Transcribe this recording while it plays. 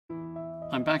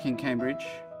I'm back in Cambridge,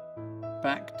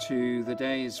 back to the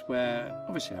days where,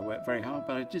 obviously I worked very hard,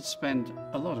 but I did spend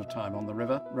a lot of time on the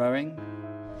river, rowing.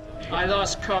 I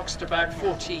last coxed about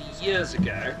 40 years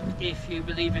ago. If you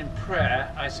believe in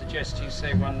prayer, I suggest you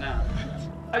say one now.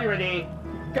 Are you ready?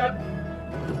 Go!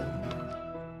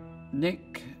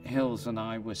 Nick Hills and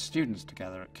I were students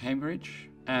together at Cambridge,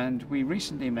 and we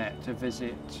recently met to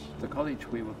visit the college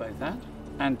we were both at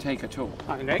and take a tour.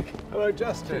 Hi, Nick. Hello,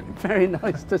 Justin. Very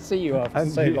nice to see you after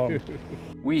so you. long.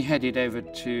 We headed over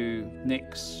to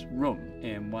Nick's room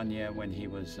in 1 year when he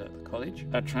was at the college.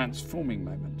 A transforming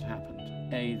moment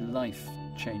happened, a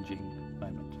life-changing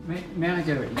moment. May I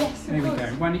go in? Yes, Here we go.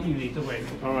 Why don't you lead the way?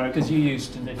 All right. Because you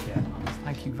used to live here.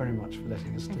 Thank you very much for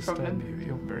letting us disturb you.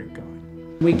 You're very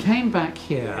kind. We came back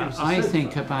here, Yeah, I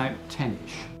think, about 10ish.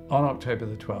 On October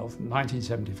the 12th,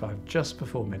 1975, just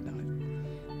before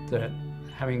midnight, that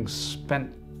having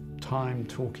spent time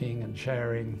talking and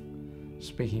sharing,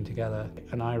 speaking together,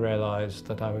 and I realized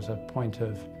that I was at a point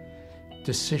of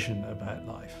decision about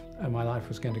life, and my life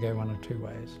was going to go one of two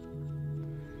ways.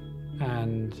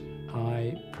 And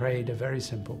I prayed a very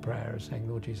simple prayer saying,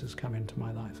 Lord Jesus, come into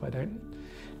my life. I don't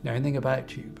know anything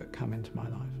about you, but come into my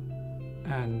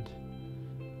life. And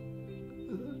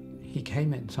he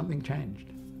came in, something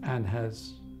changed, and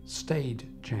has stayed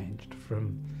changed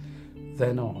from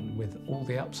then on, with all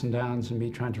the ups and downs and me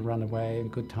trying to run away,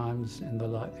 and good times in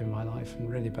my life and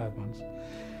really bad ones.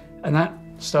 And that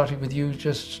started with you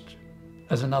just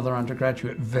as another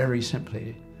undergraduate, very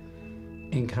simply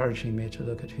encouraging me to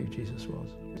look at who Jesus was.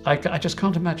 I just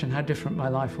can't imagine how different my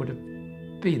life would have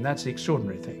been. That's the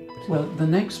extraordinary thing. Well, the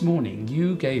next morning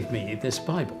you gave me this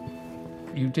Bible.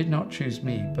 You did not choose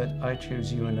me, but I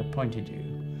chose you and appointed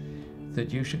you,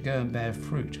 that you should go and bear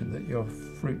fruit, and that your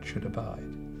fruit should abide,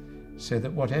 so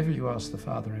that whatever you ask the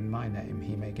Father in my name,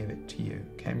 he may give it to you.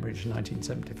 Cambridge,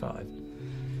 1975.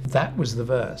 That was the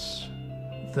verse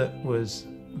that was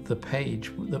the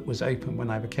page that was open when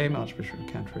I became Archbishop of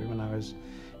Canterbury, when I was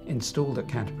installed at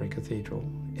Canterbury Cathedral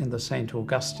in the St.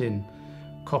 Augustine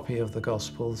copy of the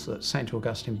Gospels that St.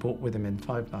 Augustine brought with him in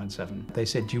 597. They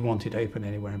said, do you want it open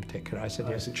anywhere in particular? I said,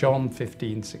 yes, John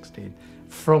 15:16.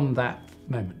 From that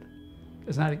moment.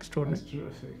 Isn't that extraordinary? That's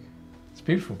terrific. It's a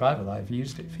beautiful Bible. I've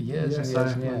used it for years and Yes, years I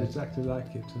and find years. exactly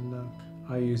like it, and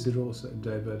I use it also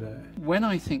day by day. When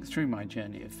I think through my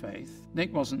journey of faith,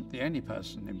 Nick wasn't the only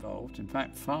person involved, in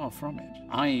fact, far from it.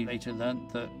 I later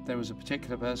learnt that there was a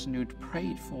particular person who'd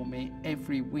prayed for me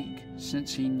every week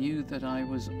since he knew that I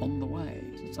was on the way,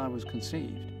 since I was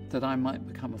conceived, that I might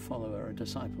become a follower, a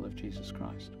disciple of Jesus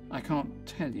Christ. I can't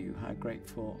tell you how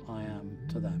grateful I am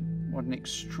to them. What an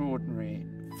extraordinary,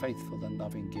 faithful and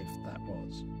loving gift that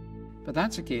was. But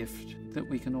that's a gift that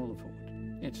we can all afford.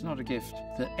 It's not a gift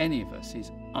that any of us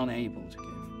is unable to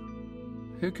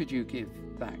give. Who could you give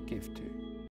that gift to?